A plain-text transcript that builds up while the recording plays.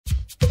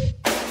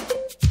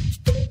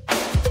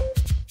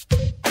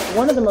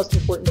One of the most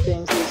important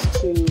things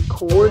is to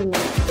coordinate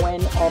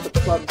when all the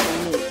clubs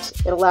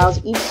meet. It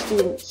allows each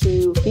student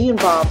to be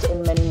involved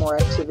in many more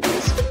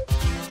activities.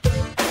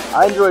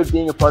 I enjoy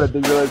being a part of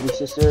Big Brother Big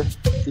Sister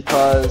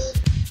because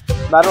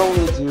not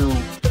only do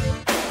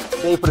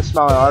they put a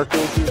smile on our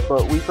faces,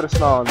 but we put a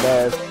smile on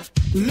theirs.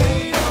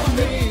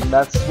 And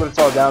that's what it's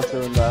all down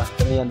to in the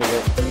end of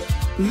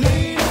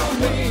it.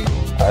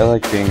 I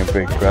like being a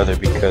Big Brother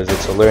because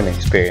it's a learning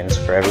experience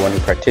for everyone who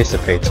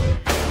participates.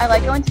 I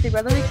like going to Big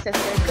Brother Big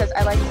Sister because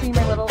I like seeing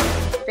my little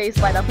face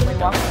light up when we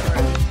walk in the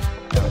room.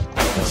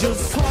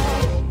 Just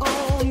call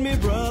on me,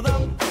 brother,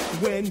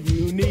 when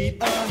you need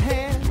a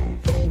hand.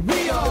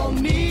 We all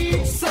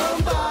need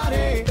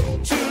somebody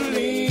to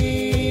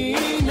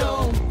lean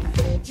on.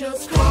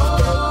 Just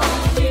call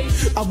me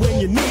when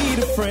you need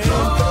a friend.